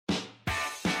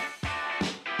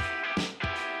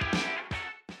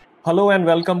Hello and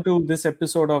welcome to this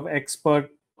episode of Expert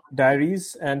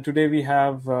Diaries. And today we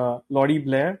have Lottie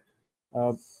Blair.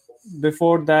 Uh,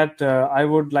 Before that, I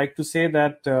would like to say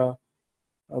that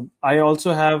I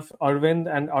also have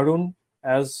Arvind and Arun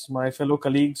as my fellow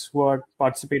colleagues who are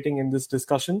participating in this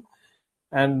discussion.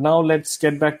 And now let's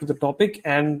get back to the topic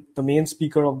and the main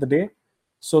speaker of the day.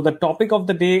 So, the topic of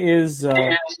the day is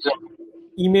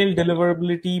email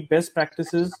deliverability best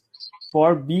practices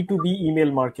for B2B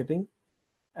email marketing.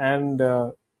 And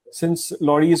since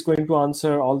Laurie is going to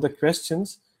answer all the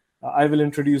questions, I will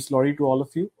introduce Laurie to all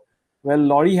of you. Well,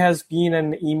 Laurie has been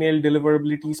an email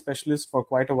deliverability specialist for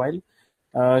quite a while.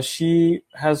 She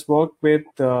has worked with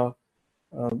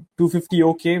 250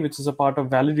 OK, which is a part of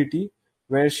Validity,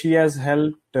 where she has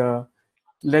helped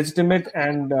legitimate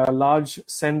and large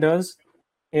senders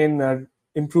in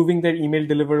improving their email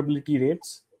deliverability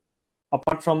rates.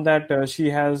 Apart from that, she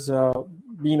has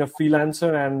been a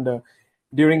freelancer, and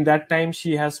during that time,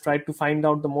 she has tried to find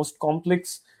out the most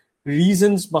complex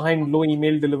reasons behind low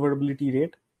email deliverability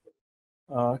rate.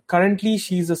 Currently,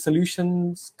 she's a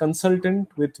solutions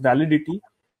consultant with Validity,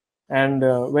 and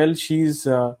she's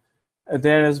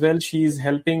there as well. She's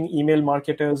helping email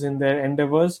marketers in their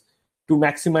endeavors to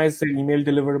maximize their email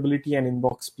deliverability and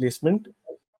inbox placement.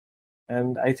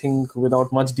 And I think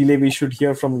without much delay, we should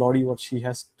hear from Laurie what she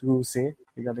has to say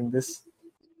regarding this.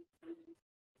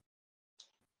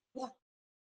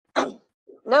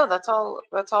 No, that's all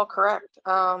correct.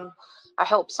 I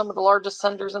help some of the largest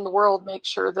senders in the world make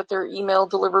sure that their email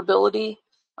deliverability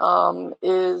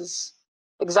is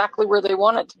exactly where they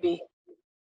want it to be.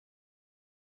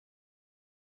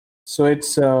 So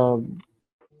it's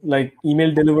like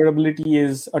email deliverability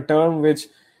is a term which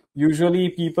usually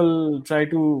people try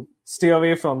to stay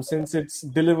away from, since it's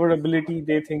deliverability.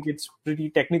 They think it's pretty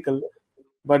technical,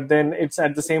 but then it's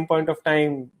at the same point of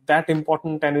time that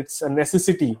important, and it's a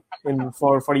necessity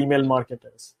for email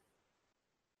marketers.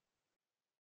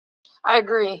 I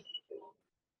agree.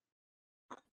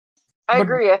 I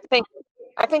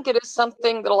think it is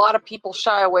something that a lot of people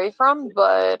shy away from,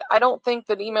 but I don't think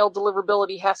that email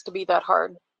deliverability has to be that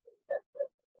hard.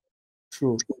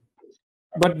 True.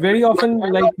 But very often,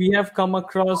 like, we have come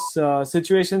across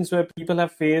situations where people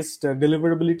have faced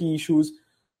deliverability issues,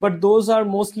 but those are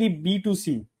mostly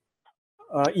B2C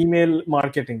email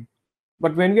marketing.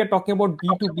 But when we are talking about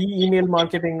B2B email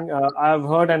marketing, I've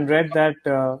heard and read that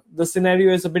the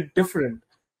scenario is a bit different.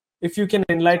 If you can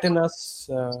enlighten us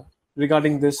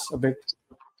regarding this a bit.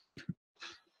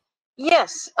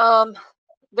 Yes,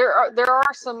 there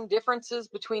are some differences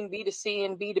between B2C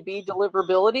and B2B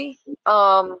deliverability.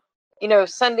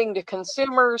 Sending to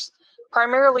consumers,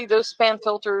 primarily those spam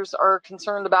filters are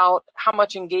concerned about how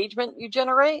much engagement you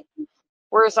generate,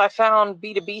 whereas I found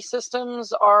B2B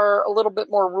systems are a little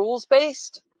bit more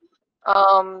rules-based.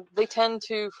 They tend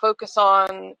to focus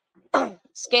on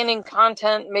scanning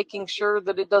content, making sure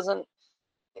that it doesn't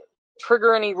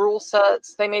trigger any rule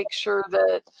sets. They make sure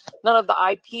that none of the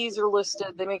IPs are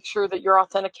listed. They make sure that your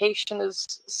authentication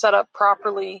is set up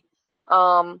properly.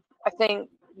 I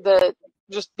think that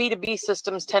just B2B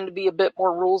systems tend to be a bit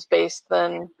more rules-based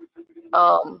than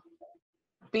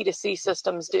B2C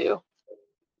systems do.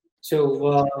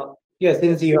 So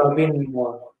since you have been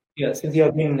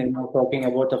talking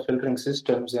about the filtering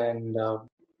systems and the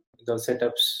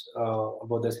setups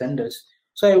about the senders,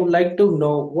 so I would like to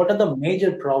know what are the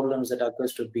major problems that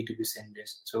occurs to B2B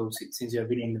senders. So since you have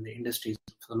been in the industry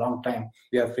for a long time,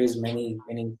 we have faced many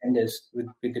senders with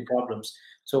the problems.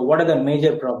 So what are the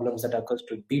major problems that occurs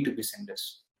to B2B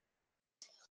senders?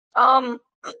 I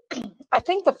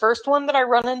think the first one that I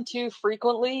run into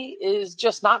frequently is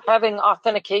just not having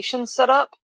authentication set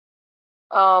up.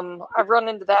 I've run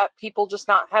into that, people just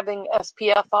not having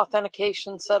SPF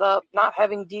authentication set up, not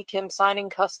having DKIM signing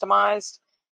customized,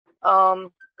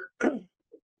 having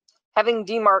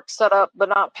DMARC set up but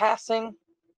not passing.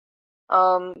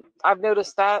 I've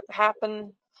noticed that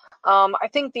happen. I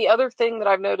think the other thing that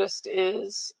I've noticed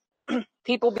is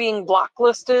people being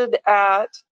blacklisted at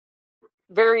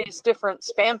various different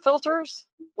spam filters,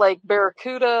 like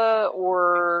Barracuda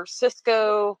or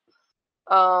Cisco,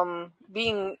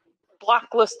 being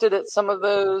blacklisted at some of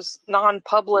those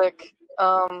non-public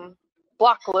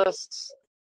blacklists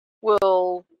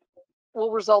will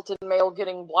result in mail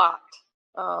getting blocked.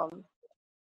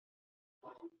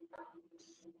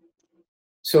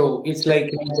 So it's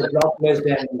like the blocklist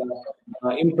and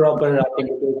improper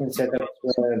authentication setups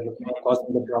were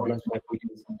causing the problems for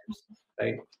B2B senders,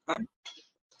 right?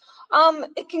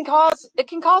 It can cause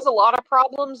a lot of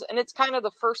problems, and it's kind of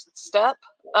the first step.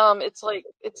 It's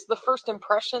the first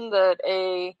impression that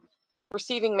a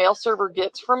receiving mail server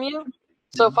gets from you.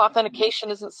 So if authentication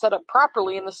isn't set up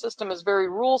properly and the system is very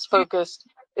rules focused,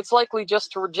 it's likely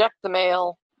just to reject the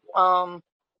mail.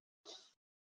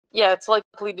 It's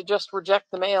likely to just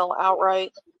reject the mail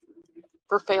outright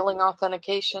for failing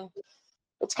authentication.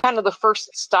 It's kind of the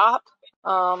first stop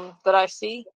that I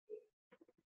see.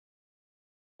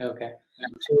 Okay.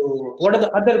 So, what are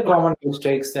the other common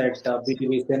mistakes that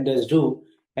B2B senders do,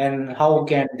 and how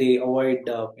can they avoid,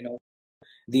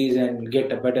 these and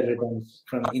get a better returns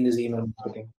from in this email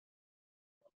marketing?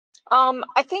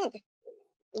 I think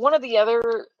one of the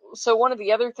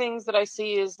other things that I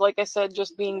see is, like I said,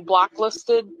 just being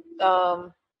blacklisted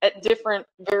at different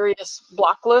various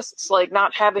block lists, like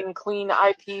not having clean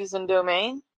IPs and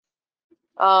domain.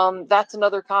 That's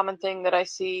another common thing that I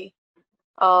see.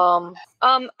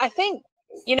 I think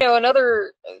there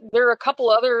are a couple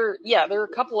other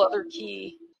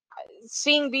key.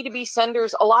 Seeing B2B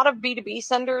senders, a lot of B2B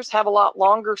senders have a lot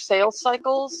longer sales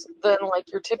cycles than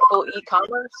like your typical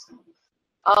e-commerce.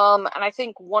 And I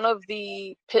think one of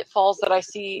the pitfalls that I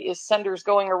see is senders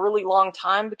going a really long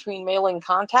time between mailing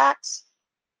contacts,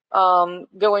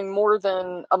 going more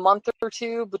than a month or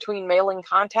two between mailing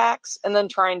contacts and then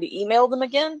trying to email them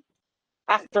again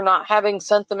after not having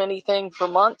sent them anything for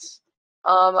months.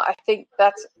 I think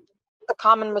that's a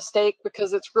common mistake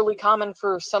because it's really common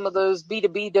for some of those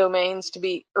B2B domains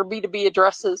or B2B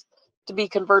addresses to be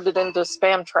converted into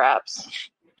spam traps.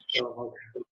 Oh,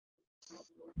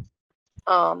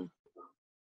 okay.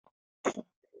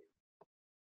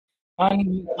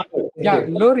 And yeah,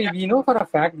 Lori, we know for a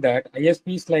fact that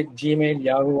ISPs like Gmail,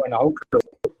 Yahoo, and Outlook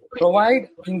provide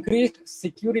increased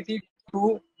security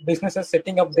to businesses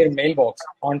setting up their mailbox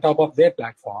on top of their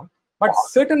platform. But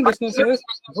certain businesses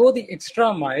go the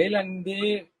extra mile and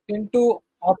they tend to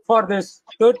opt for this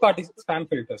third-party spam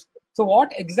filters. So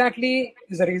what exactly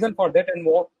is the reason for that, and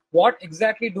what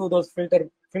exactly do those filters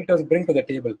bring to the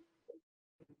table?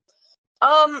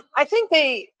 I think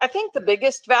the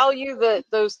biggest value that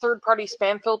those third-party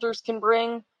spam filters can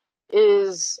bring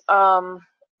is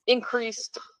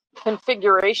increased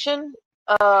configuration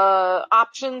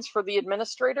options for the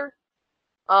administrator.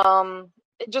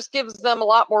 It just gives them a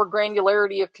lot more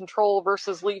granularity of control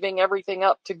versus leaving everything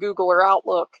up to Google or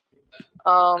Outlook.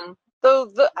 Though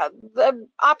the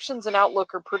options in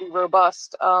Outlook are pretty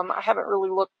robust. I haven't really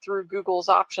looked through Google's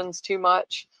options too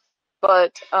much,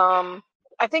 but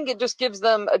I think it just gives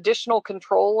them additional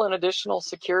control and additional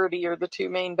security are the two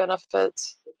main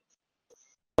benefits.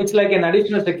 It's like an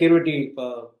additional security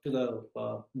to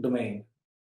the domain.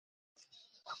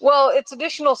 Well, it's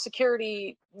additional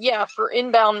security, for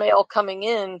inbound mail coming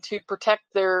in to protect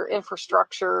their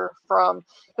infrastructure from,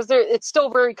 because it's still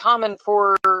very common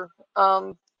for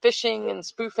phishing and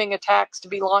spoofing attacks to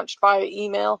be launched by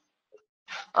email,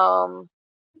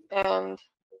 and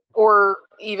or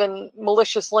even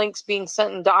malicious links being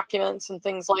sent in documents and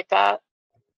things like that.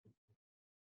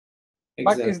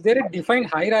 But is there a defined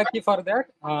hierarchy for that?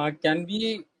 Can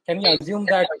we assume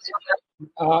that?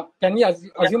 Can we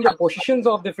assume the positions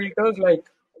of the filters, like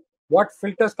what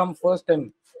filters come first,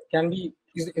 and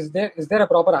is there a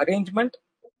proper arrangement?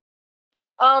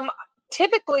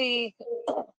 Typically,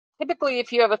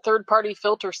 if you have a third-party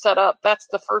filter set up, that's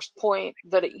the first point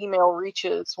that an email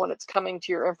reaches when it's coming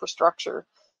to your infrastructure.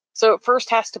 So it first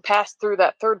has to pass through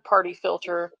that third-party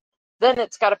filter. Then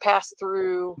it's got to pass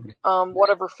through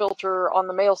whatever filter on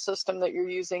the mail system that you're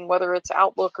using, whether it's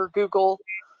Outlook or Google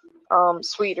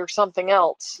Suite or something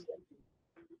else.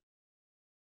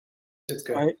 That's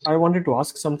good. I wanted to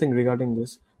ask something regarding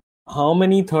this. How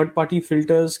many third-party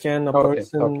filters can a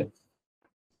person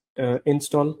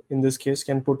install, in this case,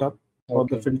 can put up for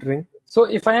the filtering? So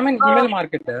if I am an email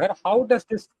marketer, how does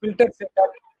this filter set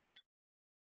up?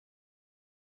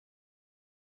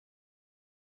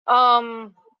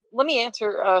 Let me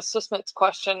answer Susmit's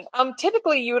question.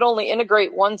 Typically, you would only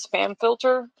integrate one spam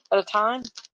filter at a time,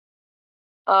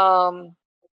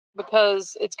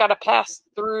 because it's got to pass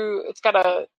through. It's got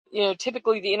to,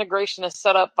 typically the integration is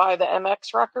set up by the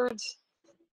MX records.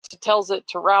 It tells it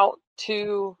to route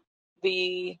to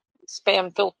the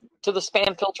spam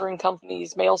filtering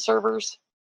company's mail servers.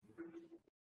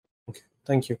 Okay,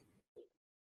 thank you.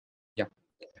 Yeah.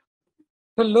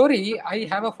 So Lori, I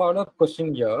have a follow-up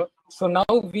question here. So now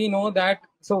we know that.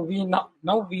 So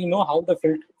now we know how the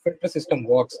filter system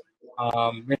works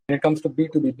when it comes to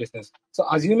B2B business. So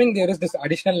assuming there is this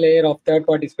additional layer of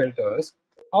third-party filters,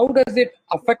 how does it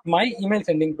affect my email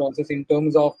sending process in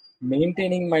terms of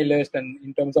maintaining my list and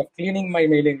in terms of cleaning my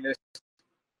mailing list?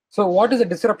 So what is the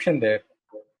disruption there?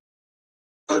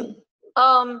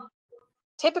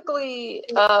 Typically,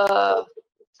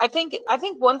 I think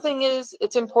one thing is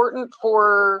it's important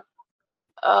for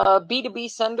B2B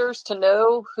senders to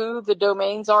know who the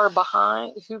domains are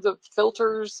behind, who the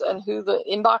filters and who the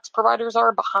inbox providers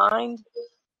are behind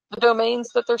the domains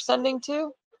that they're sending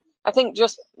to. I think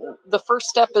just the first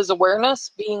step is awareness,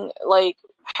 being like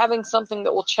having something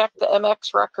that will check the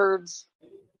MX records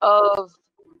of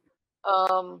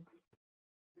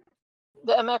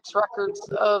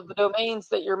the domains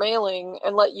that you're mailing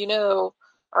and let you know,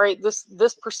 all right,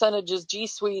 this percentage is G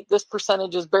Suite, this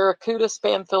percentage is Barracuda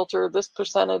spam filter, this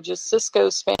percentage is Cisco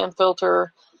spam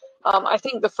filter. I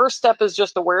think the first step is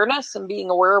just awareness and being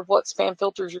aware of what spam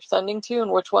filters you're sending to and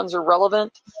which ones are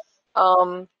relevant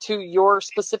to your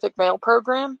specific mail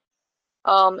program.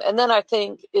 And then I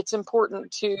think it's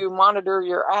important to monitor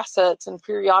your assets and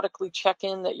periodically check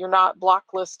in that you're not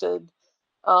blacklisted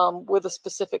with a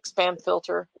specific spam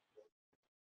filter.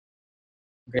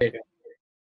 Great.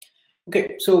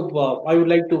 Okay, so I would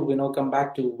like to come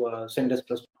back to sender's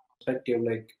perspective.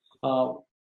 Like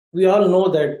we all know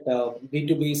that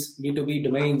B2B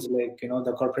domains, like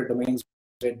the corporate domains,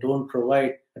 they don't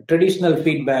provide traditional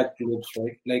feedback loops,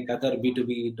 right? Like other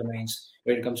B2B domains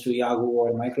when it comes to Yahoo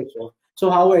or Microsoft. So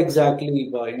how exactly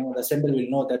the sender will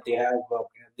know that they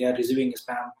are receiving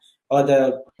spam, or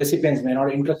the recipients may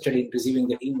not interested in receiving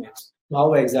the emails?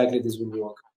 How exactly this will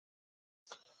work?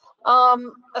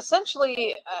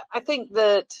 Essentially, I think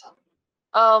that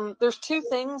there's two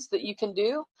things that you can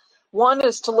do. One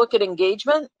is to look at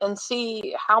engagement and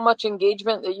see how much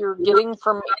engagement that you're getting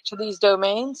from each of these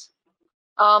domains.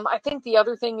 I think the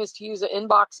other thing is to use an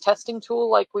inbox testing tool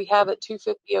like we have at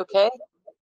 250OK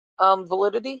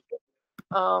Validity.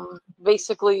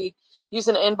 Basically, use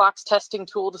an inbox testing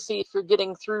tool to see if you're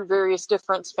getting through various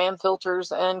different spam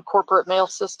filters and corporate mail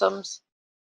systems.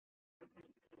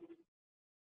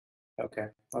 Okay.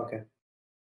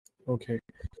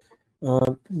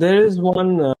 There is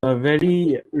one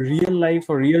very real life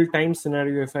or real time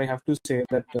scenario, if I have to say,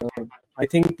 that I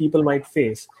think people might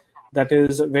face. That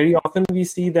is, very often we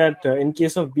see that in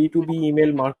case of B2B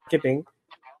email marketing,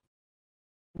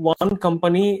 one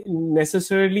company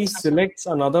necessarily selects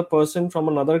another person from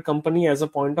another company as a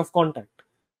point of contact.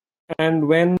 And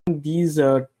when these,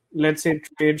 let's say,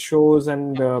 trade shows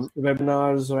and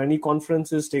webinars or any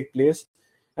conferences take place,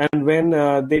 and when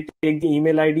they take the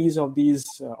email IDs of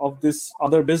this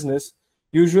other business,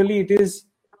 usually it is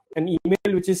an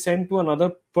email which is sent to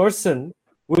another person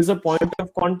who is a point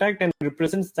of contact and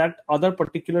represents that other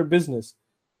particular business.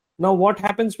 Now, what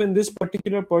happens when this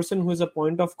particular person who is a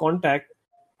point of contact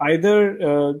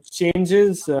either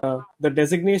changes the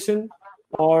designation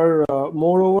or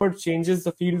moreover changes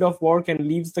the field of work and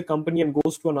leaves the company and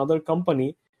goes to another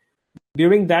company?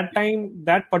 During that time,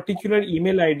 that particular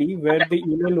email ID where the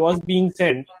email was being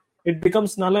sent, it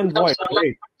becomes null and void,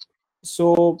 right?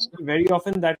 So very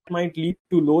often that might lead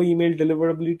to low email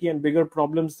deliverability and bigger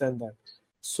problems than that.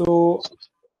 So,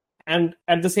 and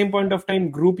at the same point of time,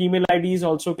 group email IDs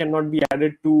also cannot be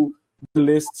added to the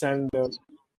lists, and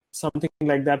something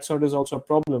like that sort is also a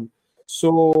problem.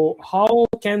 So how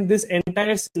can this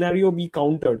entire scenario be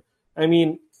countered? I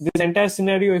mean, this entire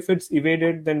scenario, if it's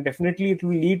evaded, then definitely it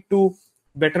will lead to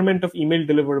betterment of email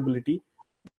deliverability.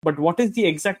 But what is the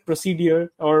exact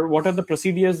procedure, or what are the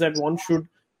procedures that one should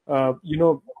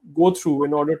go through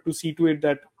in order to see to it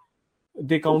that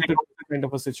they counter this kind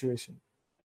of a situation?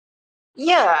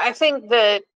 Yeah, I think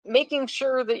that making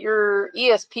sure that your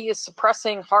ESP is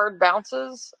suppressing hard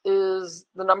bounces is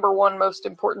the number one most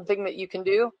important thing that you can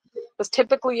do. Because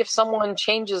typically if someone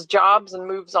changes jobs and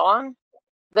moves on,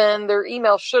 then their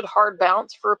email should hard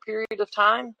bounce for a period of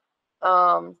time.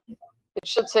 It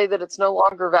should say that it's no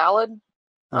longer valid.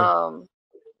 You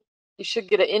should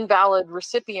get an invalid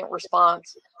recipient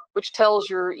response, which tells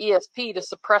your ESP to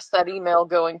suppress that email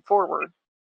going forward.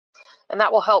 And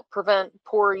that will help prevent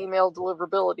poor email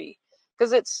deliverability,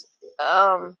 because it's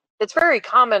very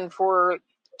common for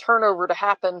turnover to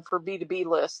happen for B2B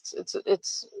lists.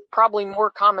 It's probably more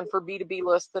common for B2B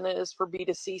lists than it is for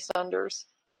B2C senders.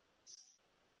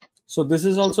 So this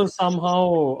is also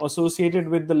somehow associated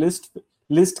with the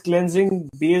list cleansing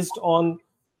based on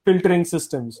filtering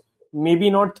systems. Maybe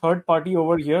not third party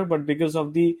over here, but because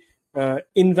of the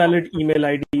invalid email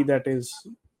ID that is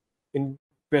in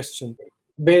question.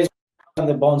 Based on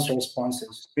the bounce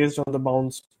responses. Based on the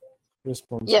bounce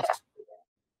responses. Yeah.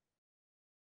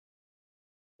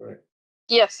 Right.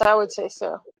 Yes, I would say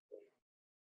so.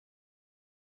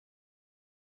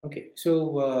 Okay,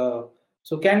 so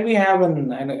can we have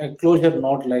a closure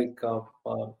note, like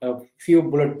a few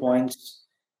bullet points,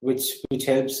 which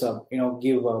helps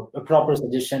give a proper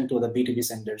suggestion to the B2B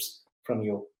senders from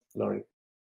you, Laurie?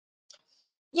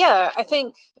 Yeah, I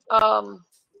think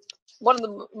one of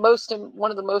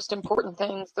the most important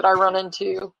things that I run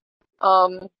into,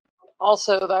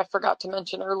 also that I forgot to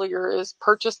mention earlier, is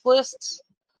purchase lists.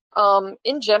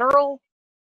 In general,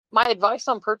 my advice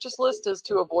on purchase lists is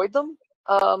to avoid them,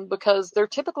 because they're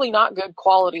typically not good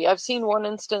quality. I've seen one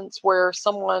instance where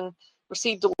someone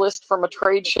received a list from a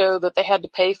trade show that they had to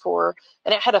pay for,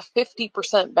 and it had a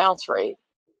 50% bounce rate.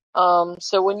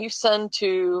 So when you send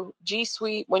to G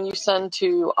Suite, when you send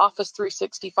to Office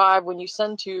 365, when you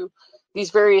send to these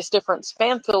various different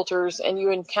spam filters and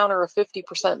you encounter a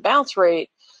 50% bounce rate,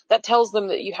 that tells them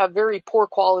that you have very poor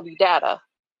quality data.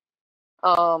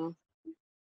 And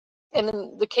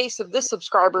in the case of this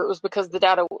subscriber, it was because the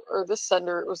data, or this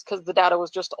sender, it was because the data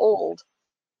was just old.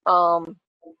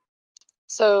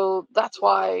 So that's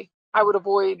why I would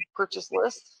avoid purchase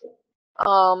lists.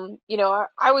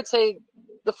 I would say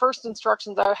the first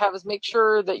instructions I have is make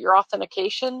sure that your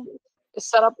authentication is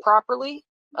set up properly,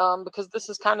 because this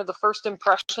is kind of the first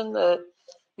impression that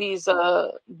these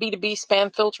B2B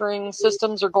spam filtering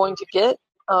systems are going to get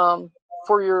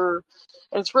for your,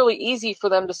 and it's really easy for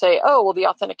them to say, oh, well, the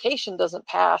authentication doesn't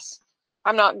pass.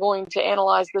 I'm not going to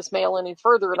analyze this mail any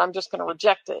further, and I'm just going to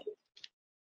reject it.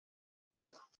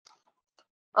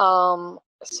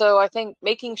 So I think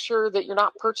making sure that you're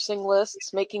not purchasing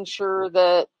lists, making sure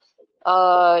that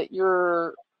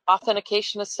your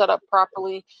authentication is set up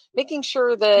properly, making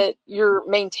sure that you're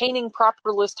maintaining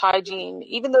proper list hygiene.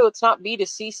 Even though it's not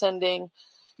B2C sending,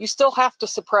 you still have to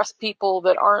suppress people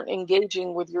that aren't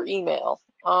engaging with your email.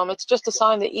 It's just a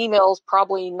sign that email is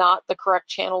probably not the correct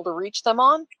channel to reach them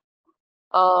on.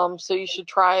 So you should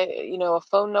try, a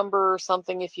phone number or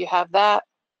something if you have that.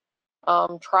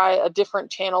 Try a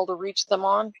different channel to reach them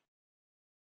on.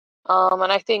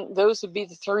 And I think those would be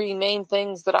the three main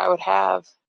things that I would have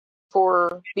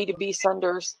for B2B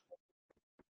senders.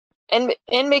 And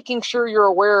making sure you're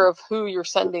aware of who you're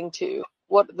sending to,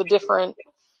 what the different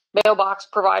mailbox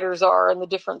providers are, and the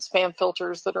different spam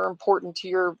filters that are important to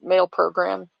your mail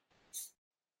program.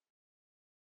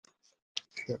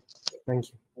 Sure.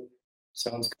 Thank you.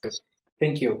 Sounds good.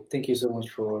 Thank you. Thank you so much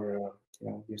for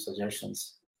your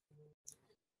suggestions.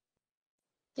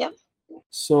 Yep.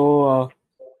 So,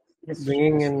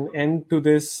 bringing an end to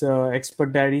this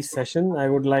Expert Diary session, I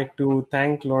would like to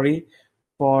thank Laurie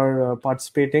for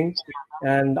participating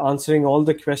and answering all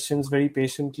the questions very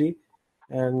patiently,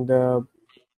 and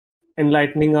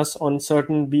enlightening us on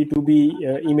certain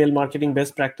B2B email marketing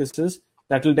best practices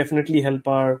that will definitely help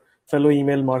our fellow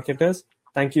email marketers.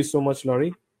 Thank you so much,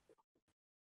 Laurie.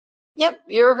 Yep,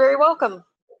 you're very welcome.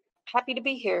 Happy to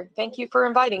be here. Thank you for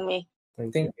inviting me.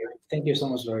 Thank you. Thank you so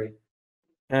much, Laurie.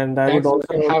 And I would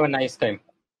also have a nice time.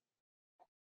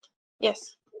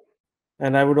 Yes.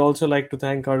 And I would also like to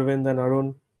thank Arvind and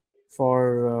Arun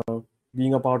for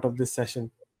being a part of this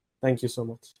session. Thank you so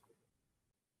much.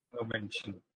 No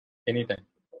mention. Anytime.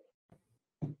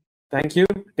 Thank you.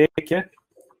 Take care.